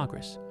was in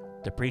progress.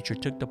 The preacher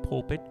took the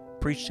pulpit,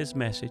 preached his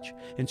message,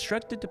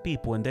 instructed the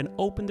people, and then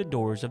opened the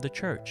doors of the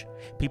church.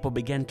 People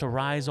began to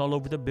rise all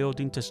over the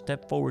building to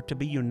step forward to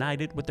be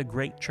united with the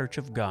great church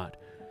of God.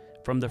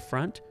 From the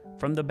front,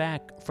 from the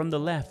back, from the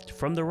left,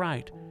 from the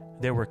right,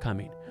 they were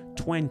coming.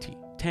 20,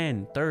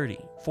 10, 30,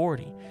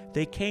 40.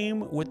 They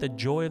came with the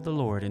joy of the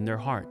Lord in their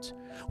hearts.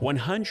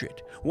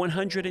 100,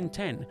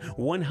 110,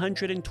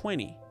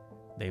 120.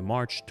 They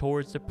marched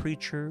towards the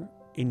preacher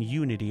in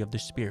unity of the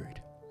Spirit.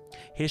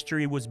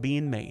 History was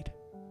being made.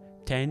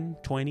 10,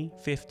 20,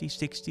 50,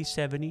 60,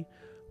 70,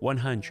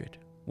 100,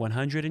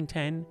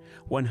 110,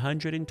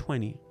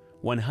 120,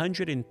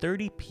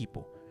 130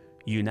 people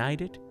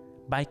united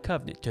by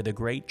covenant to the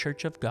great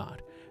church of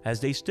God.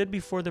 As they stood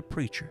before the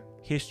preacher,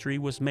 history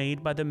was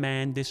made by the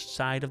man this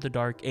side of the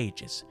dark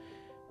ages.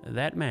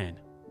 That man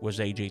was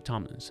A.J.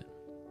 Tomlinson.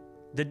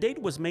 The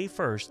date was May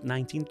 1st,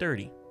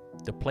 1930.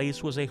 The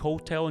place was a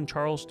hotel in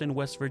Charleston,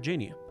 West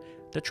Virginia.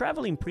 The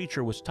traveling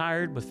preacher was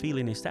tired but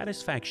feeling a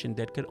satisfaction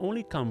that could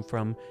only come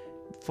from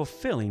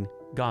fulfilling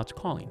God's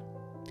calling.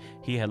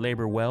 He had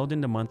labored well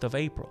in the month of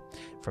April,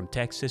 from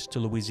Texas to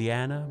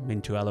Louisiana,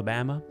 into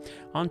Alabama,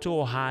 onto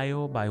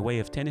Ohio by way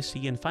of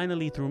Tennessee, and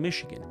finally through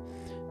Michigan.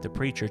 The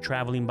preacher,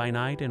 traveling by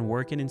night and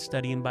working and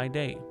studying by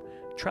day,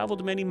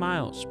 traveled many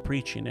miles,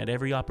 preaching at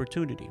every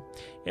opportunity.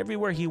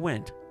 Everywhere he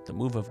went, the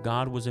move of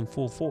God was in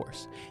full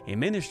force. A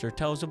minister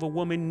tells of a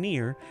woman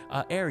near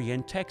an area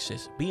in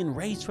Texas being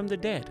raised from the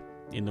dead.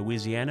 In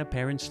Louisiana,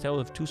 parents tell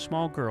of 2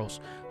 small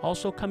girls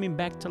also coming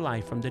back to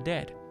life from the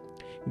dead.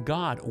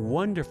 God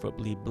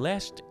wonderfully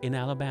blessed in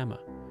Alabama.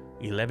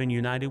 11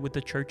 united with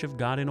the Church of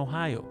God in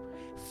Ohio.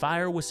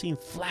 Fire was seen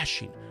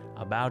flashing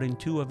about in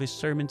 2 of his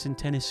sermons in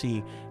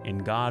Tennessee,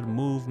 and God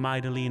moved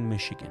mightily in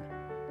Michigan.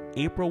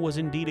 April was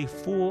indeed a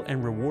full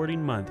and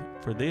rewarding month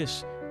for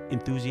this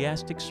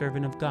enthusiastic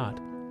servant of God.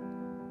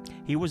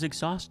 He was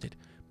exhausted,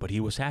 but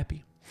he was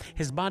happy.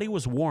 His body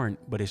was worn,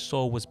 but his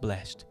soul was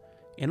blessed.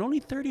 In only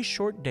 30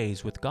 short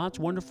days, with God's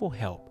wonderful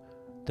help,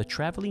 the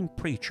traveling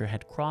preacher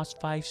had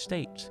crossed 5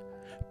 states,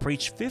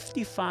 preached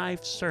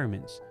 55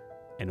 sermons,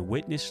 and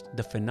witnessed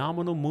the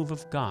phenomenal move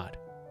of God.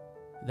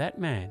 That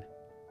man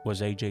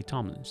was A.J.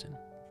 Tomlinson.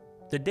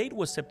 The date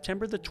was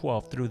September the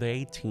 12th through the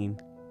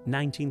 18th,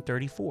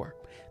 1934.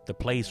 The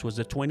place was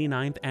the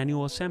 29th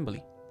Annual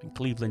Assembly in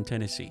Cleveland,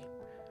 Tennessee.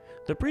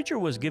 The preacher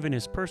was given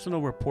his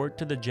personal report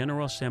to the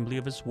General Assembly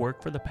of his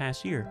work for the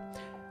past year.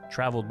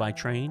 Traveled by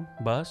train,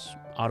 bus,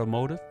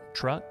 automotive,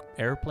 truck,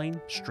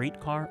 airplane,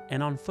 streetcar,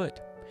 and on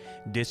foot.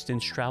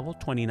 Distance traveled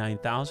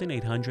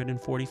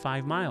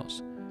 29,845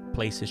 miles.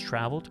 Places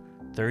traveled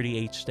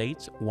 38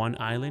 states, 1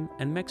 island,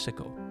 and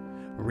Mexico.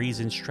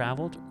 Reasons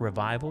traveled,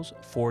 revivals,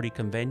 40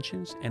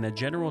 conventions, and a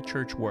general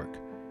church work.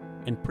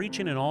 And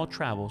preaching in all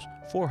travels,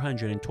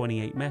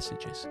 428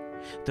 messages.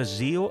 The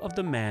zeal of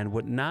the man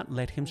would not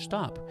let him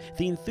stop.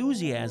 The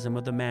enthusiasm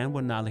of the man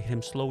would not let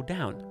him slow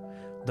down.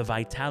 The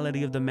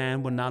vitality of the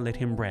man would not let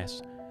him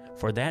rest.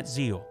 For that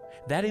zeal,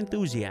 that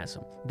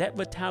enthusiasm, that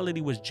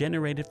vitality was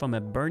generated from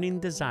a burning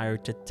desire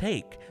to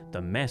take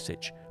the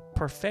message,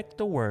 perfect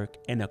the work,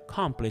 and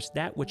accomplish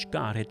that which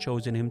God had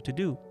chosen him to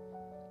do.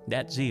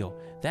 That zeal,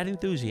 that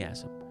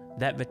enthusiasm,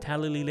 that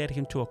vitality led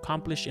him to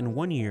accomplish in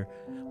 1 year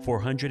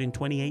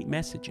 428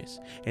 messages,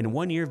 in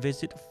 1 year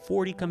visit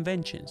 40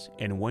 conventions,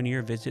 in 1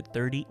 year visit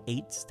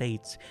 38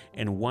 states,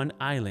 and 1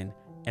 island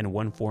and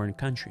 1 foreign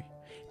country,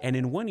 and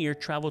in 1 year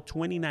travel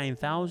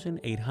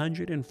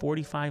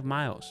 29,845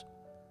 miles.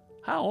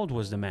 How old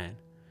was the man?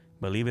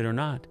 Believe it or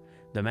not,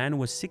 the man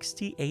was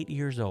 68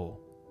 years old.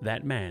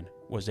 That man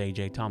was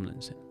A.J.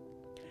 Tomlinson.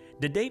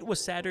 The date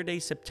was Saturday,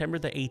 September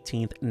the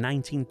 18th,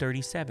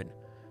 1937.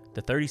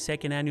 The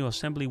 32nd Annual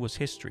Assembly was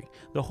history.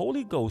 The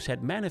Holy Ghost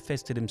had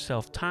manifested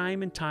himself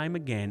time and time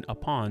again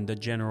upon the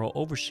General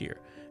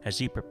Overseer as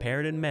he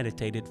prepared and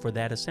meditated for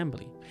that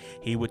assembly.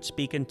 He would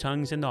speak in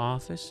tongues in the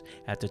office,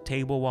 at the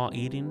table while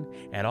eating,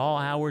 at all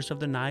hours of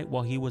the night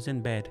while he was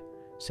in bed.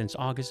 Since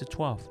August the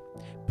 12th,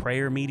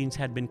 prayer meetings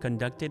had been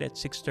conducted at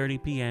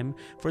 6:30 p.m.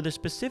 for the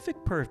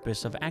specific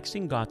purpose of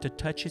asking God to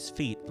touch his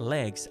feet,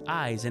 legs,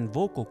 eyes, and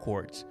vocal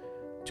cords.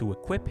 to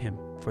equip him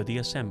for the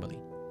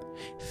assembly.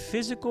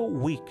 Physical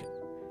weak,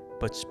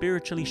 but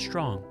spiritually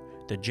strong,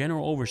 the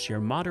general overseer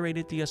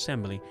moderated the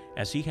assembly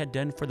as he had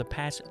done for the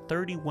past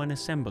 31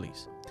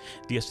 assemblies.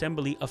 The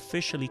assembly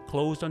officially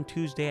closed on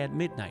Tuesday at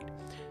midnight,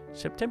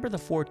 September the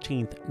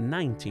 14th,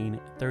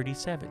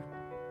 1937.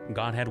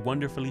 God had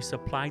wonderfully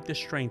supplied the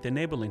strength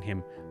enabling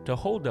him to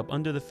hold up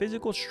under the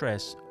physical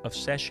stress of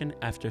session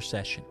after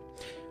session.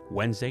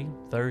 Wednesday,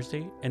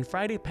 Thursday, and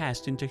Friday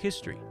passed into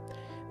history.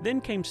 Then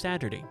came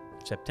Saturday,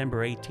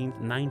 September 18th,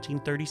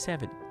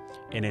 1937,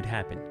 and it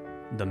happened.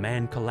 The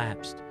man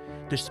collapsed.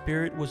 The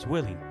spirit was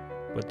willing,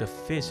 but the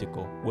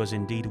physical was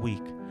indeed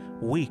weak.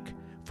 Weak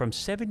from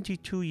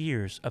 72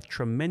 years of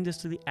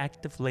tremendously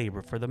active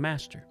labor for the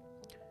Master.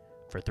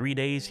 For 3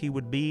 days he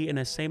would be in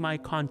a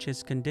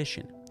semi-conscious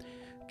condition.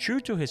 True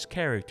to his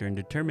character and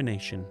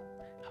determination,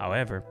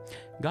 however,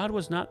 God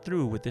was not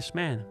through with this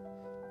man.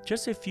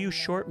 Just a few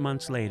short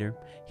months later,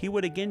 he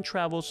would again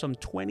travel some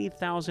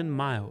 20,000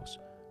 miles,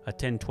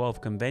 attend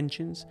 12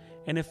 conventions,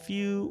 and a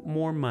few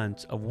more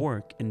months of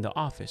work in the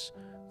office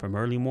from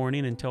early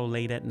morning until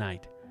late at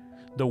night.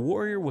 The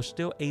warrior was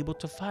still able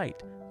to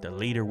fight. The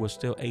leader was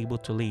still able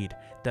to lead.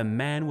 The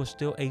man was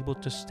still able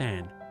to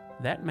stand.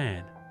 That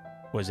man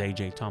was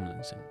A.J.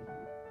 Tomlinson.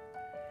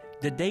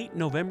 The date,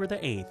 November the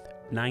 8th,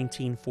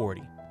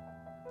 1940.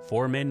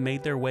 4 men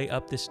made their way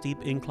up the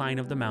steep incline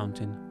of the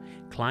mountain.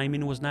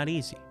 Climbing was not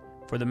easy,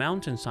 for the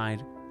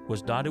mountainside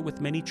was dotted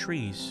with many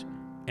trees,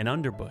 and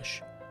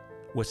underbush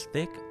was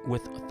thick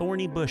with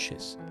thorny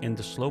bushes, and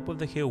the slope of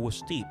the hill was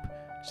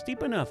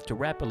steep enough to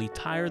rapidly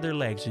tire their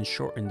legs and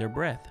shorten their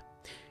breath.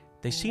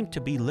 They seemed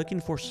to be looking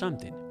for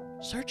something,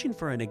 searching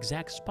for an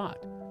exact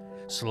spot.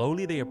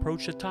 Slowly they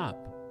approached the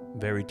top.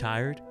 Very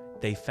tired,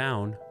 they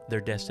found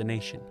their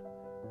destination.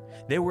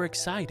 They were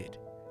excited.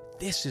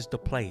 "This is the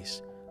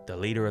place," the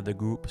leader of the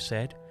group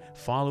said.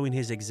 Following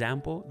his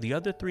example, the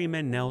other 3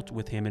 men knelt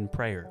with him in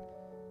prayer.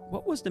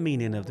 What was the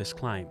meaning of this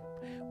climb?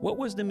 What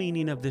was the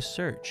meaning of this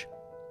search?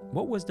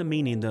 What was the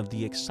meaning of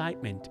the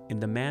excitement in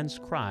the man's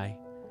cry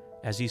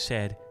as he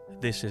said,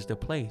 "This is the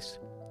place"?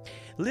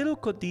 Little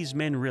could these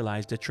men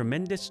realize the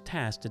tremendous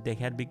task that they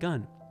had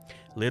begun.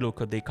 Little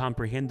could they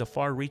comprehend the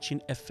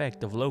far-reaching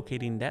effect of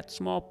locating that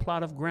small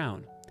plot of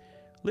ground.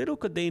 Little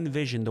could they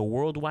envision the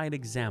worldwide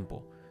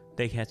example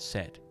they had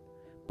set.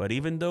 But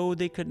even though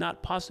they could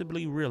not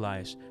possibly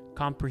realize,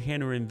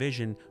 comprehend, or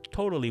envision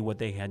totally what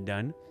they had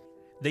done,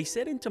 they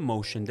set into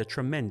motion the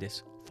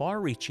tremendous,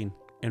 far-reaching,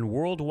 and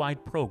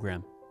worldwide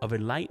program of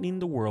enlightening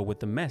the world with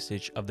the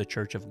message of the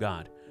Church of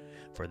God.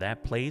 For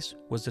that place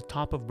was the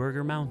top of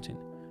Burger Mountain.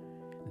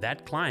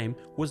 That climb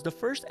was the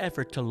first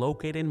effort to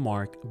locate and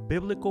mark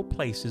biblical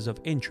places of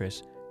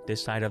interest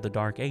this side of the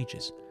Dark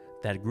Ages.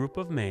 That group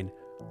of men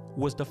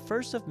was the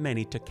first of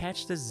many to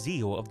catch the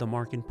zeal of the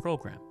marking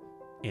program.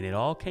 And it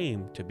all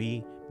came to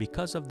be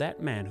because of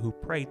that man who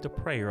prayed the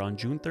prayer on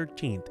June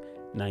 13th,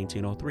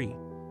 1903.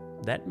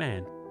 That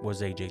man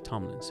was A.J.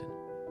 Tomlinson.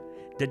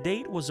 The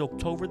date was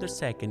October the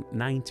 2nd,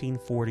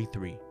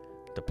 1943.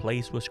 The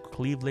place was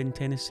Cleveland,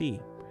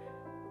 Tennessee.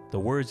 The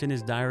words in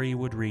his diary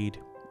would read,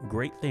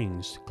 "Great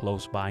things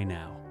close by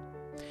now."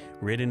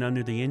 Written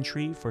under the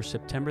entry for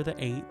September the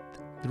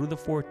 8th through the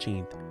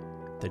 14th,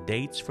 the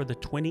dates for the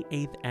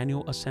 28th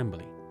Annual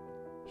Assembly.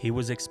 He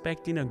was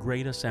expecting a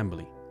great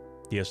assembly.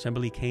 The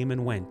assembly came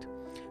and went,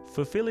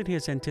 fulfilling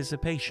his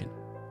anticipation.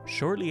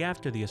 Shortly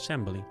after the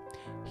assembly,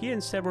 he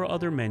and several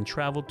other men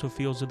traveled to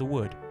Fields of the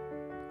Wood,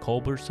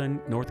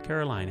 Culberson, North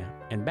Carolina,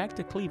 and back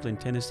to Cleveland,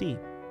 Tennessee.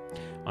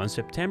 On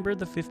September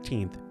the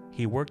 15th,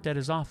 he worked at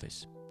his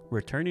office,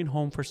 returning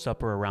home for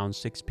supper around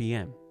 6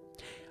 p.m.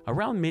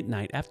 Around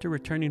midnight, after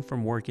returning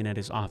from working at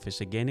his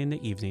office again in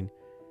the evening,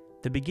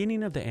 the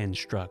beginning of the end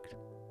struck.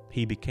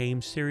 He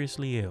became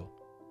seriously ill.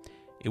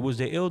 It was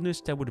the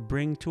illness that would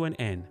bring to an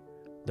end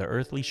the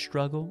earthly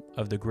struggle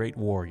of the great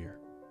warrior.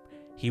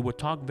 He would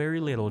talk very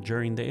little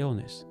during the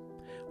illness,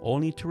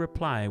 only to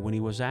reply when he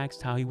was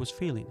asked how he was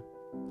feeling,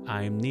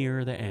 "I am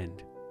near the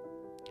end."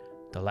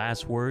 The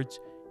last words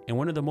in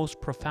one of the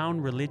most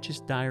profound religious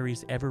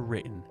diaries ever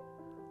written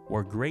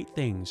were, "Great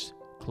things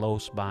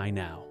close by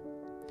now."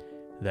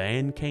 The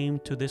end came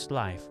to this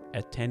life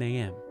at 10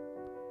 a.m.,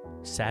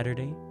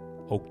 Saturday,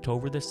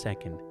 October the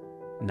 2nd,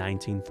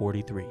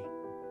 1943.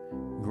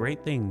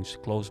 Great things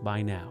close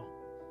by now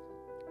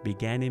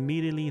began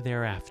immediately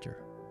thereafter.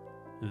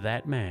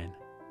 That man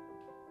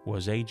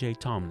was A.J.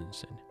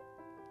 Tomlinson,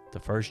 the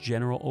first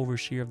general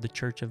overseer of the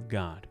Church of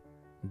God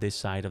this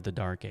side of the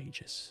Dark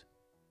Ages.